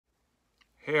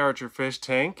Hey Archerfish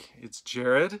Tank, it's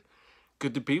Jared.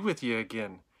 Good to be with you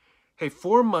again. Hey,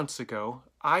 4 months ago,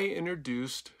 I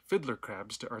introduced fiddler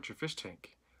crabs to Archerfish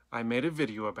Tank. I made a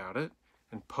video about it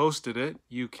and posted it.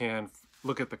 You can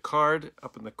look at the card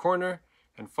up in the corner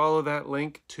and follow that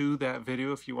link to that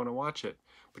video if you want to watch it.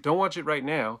 But don't watch it right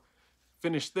now.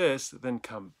 Finish this, then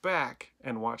come back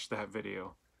and watch that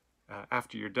video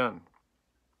after you're done.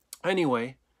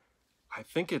 Anyway, I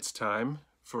think it's time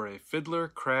for a fiddler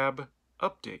crab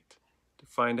update to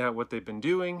find out what they've been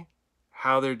doing,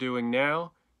 how they're doing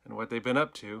now, and what they've been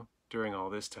up to during all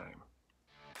this time.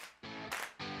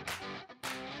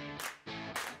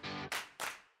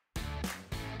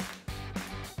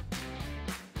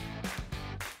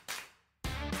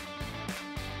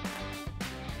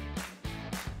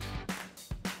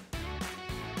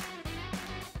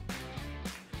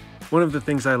 One of the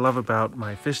things I love about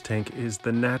my fish tank is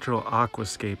the natural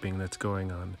aquascaping that's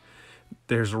going on.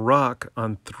 There's rock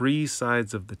on 3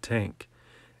 sides of the tank,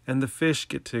 and the fish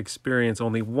get to experience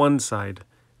only one side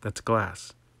that's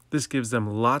glass. This gives them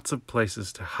lots of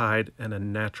places to hide and a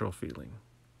natural feeling.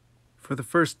 For the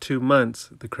first 2 months,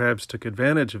 the crabs took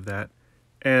advantage of that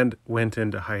and went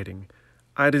into hiding.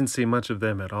 I didn't see much of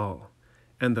them at all,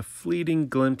 and the fleeting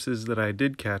glimpses that I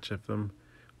did catch of them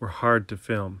were hard to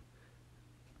film.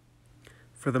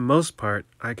 For the most part,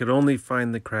 I could only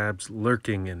find the crabs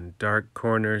lurking in dark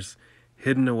corners,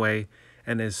 hidden away,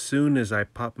 and as soon as I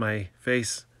popped my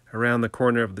face around the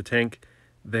corner of the tank,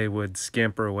 they would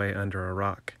scamper away under a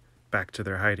rock, back to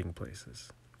their hiding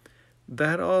places.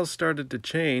 That all started to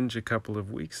change a couple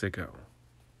of weeks ago.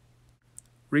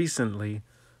 Recently,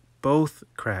 both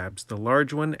crabs, the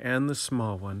large one and the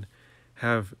small one,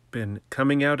 have been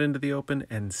coming out into the open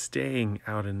and staying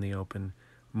out in the open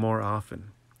more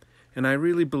often. And I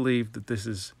really believe that this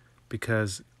is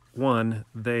because, one,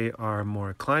 they are more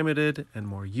acclimated and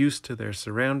more used to their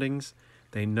surroundings.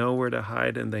 They know where to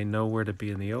hide and they know where to be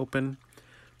in the open,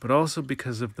 but also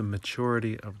because of the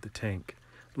maturity of the tank.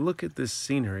 Look at this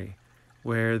scenery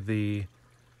where the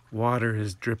water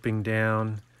is dripping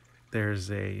down. There's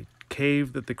a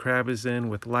cave that the crab is in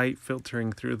with light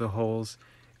filtering through the holes.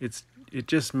 It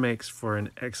just makes for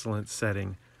an excellent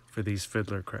setting for these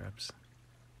fiddler crabs.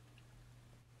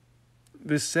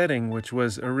 This setting, which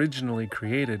was originally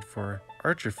created for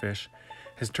archerfish,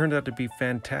 has turned out to be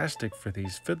fantastic for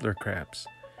these fiddler crabs.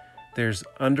 There's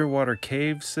underwater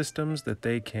cave systems that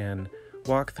they can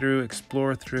walk through,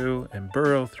 explore through, and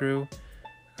burrow through.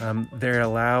 They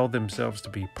allow themselves to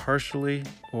be partially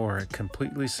or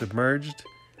completely submerged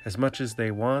as much as they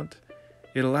want.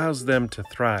 It allows them to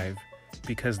thrive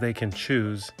because they can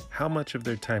choose how much of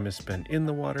their time is spent in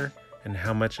the water and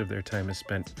how much of their time is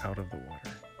spent out of the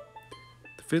water.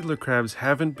 Fiddler crabs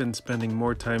haven't been spending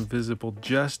more time visible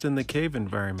just in the cave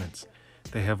environments.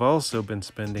 They have also been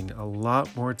spending a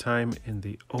lot more time in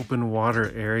the open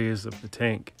water areas of the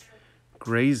tank,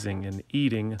 grazing and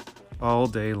eating all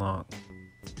day long.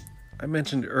 I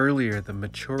mentioned earlier the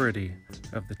maturity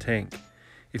of the tank.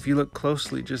 If you look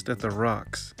closely just at the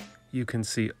rocks, you can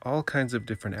see all kinds of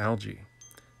different algae.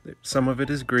 Some of it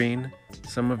is green,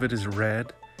 some of it is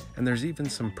red, and there's even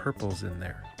some purples in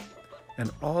there. And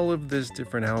all of this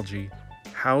different algae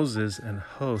houses and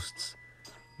hosts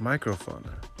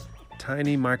microfauna,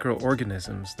 tiny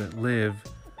microorganisms that live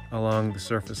along the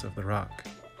surface of the rock.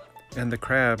 And the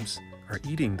crabs are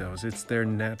eating those. It's their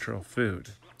natural food.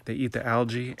 They eat the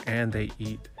algae and they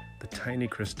eat the tiny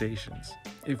crustaceans.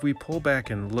 If we pull back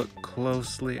and look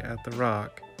closely at the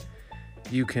rock,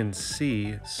 you can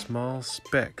see small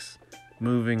specks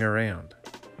moving around.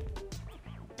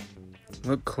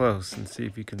 Look close and see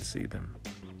if you can see them.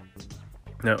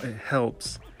 Now, it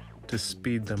helps to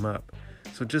speed them up.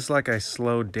 So just like I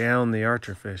slowed down the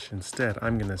archerfish, instead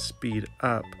I'm going to speed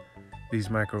up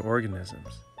these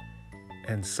microorganisms.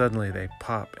 And suddenly they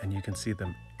pop and you can see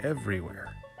them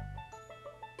everywhere.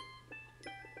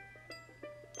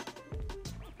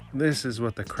 This is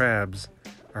what the crabs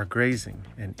are grazing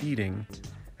and eating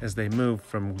as they move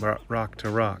from rock to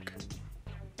rock.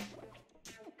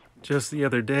 Just the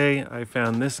other day, I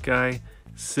found this guy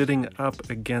sitting up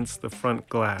against the front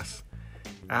glass,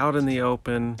 out in the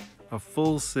open, a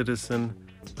full citizen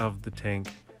of the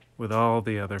tank with all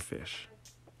the other fish.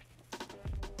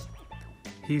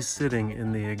 He's sitting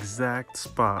in the exact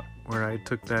spot where I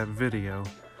took that video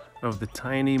of the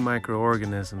tiny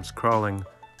microorganisms crawling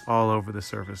all over the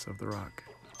surface of the rock.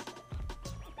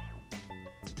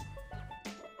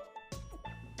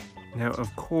 Now,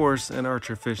 of course, an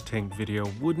Archerfish Tank video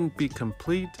wouldn't be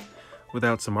complete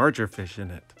without some archerfish in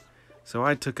it. So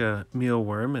I took a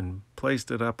mealworm and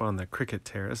placed it up on the cricket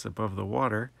terrace above the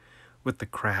water, With the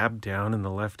crab down in the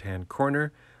left-hand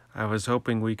corner, I was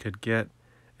hoping we could get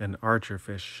an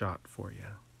archerfish shot for you.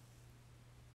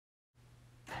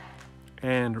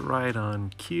 And right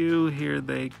on cue, here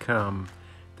they come.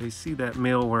 They see that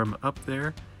mealworm up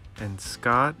there, and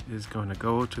Scott is going to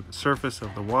go to the surface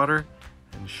of the water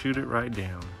and shoot it right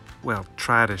down. Well,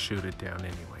 try to shoot it down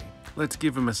anyway. Let's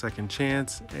give him a second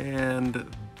chance, and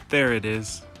there it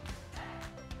is.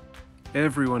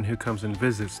 Everyone who comes and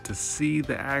visits to see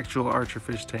the actual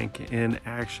Archerfish tank in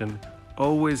action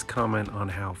always comment on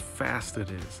how fast it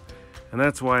is. And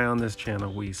that's why on this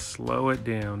channel we slow it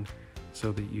down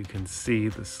so that you can see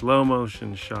the slow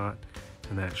motion shot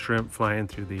and that shrimp flying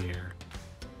through the air.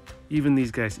 Even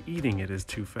these guys eating it is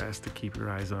too fast to keep your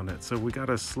eyes on it, so we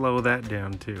gotta slow that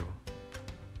down too.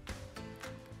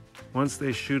 Once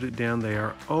they shoot it down, they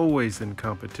are always in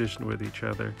competition with each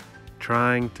other,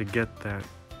 trying to get that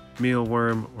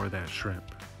mealworm or that shrimp.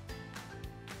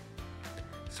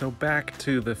 So back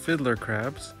to the fiddler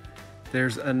crabs.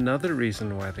 There's another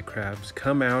reason why the crabs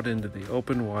come out into the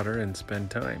open water and spend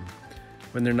time.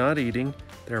 When they're not eating,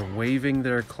 they're waving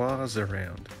their claws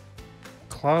around.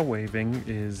 Claw waving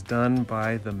is done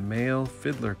by the male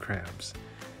fiddler crabs,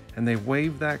 and they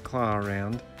wave that claw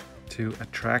around to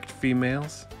attract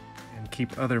females and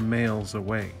keep other males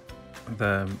away.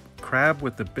 The crab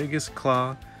with the biggest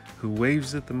claw, who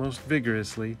waves it the most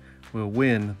vigorously, will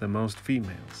win the most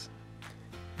females.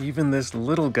 Even this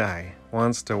little guy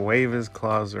wants to wave his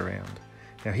claws around.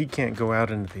 Now he can't go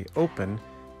out into the open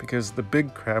because the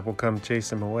big crab will come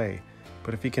chase him away.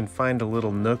 But if he can find a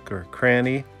little nook or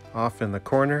cranny off in the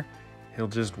corner, he'll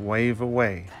just wave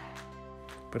away.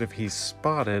 But if he's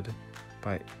spotted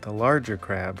by the larger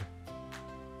crab,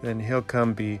 then he'll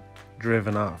come be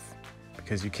driven off,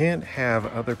 because you can't have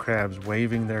other crabs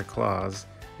waving their claws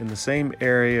in the same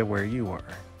area where you are.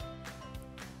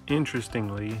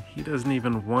 Interestingly, he doesn't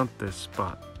even want this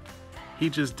spot. He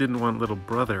just didn't want little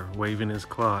brother waving his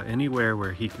claw anywhere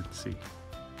where he could see.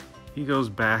 He goes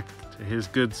back to his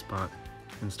good spot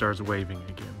and starts waving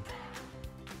again.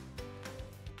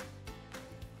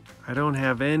 I don't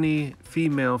have any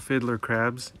female fiddler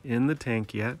crabs in the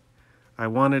tank yet. I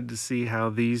wanted to see how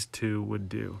these two would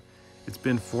do. It's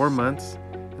been 4 months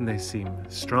and they seem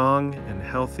strong and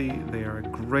healthy. They are a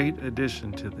great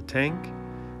addition to the tank,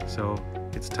 so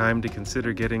it's time to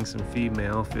consider getting some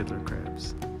female fiddler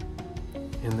crabs.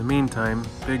 In the meantime,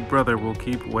 Big Brother will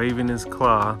keep waving his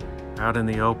claw out in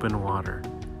the open water,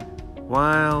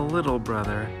 while Little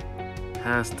Brother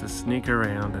has to sneak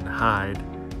around and hide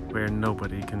where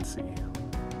nobody can see.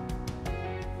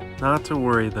 Not to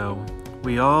worry though,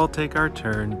 we all take our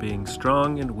turn being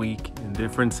strong and weak in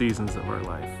different seasons of our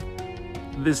life.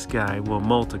 This guy will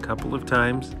molt a couple of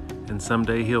times, and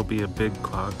someday he'll be a big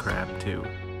clawed crab too.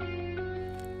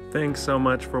 Thanks so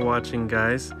much for watching,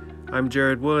 guys. I'm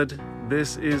Jared Wood.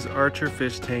 This is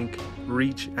Archerfish Tank.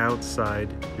 Reach outside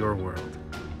your world.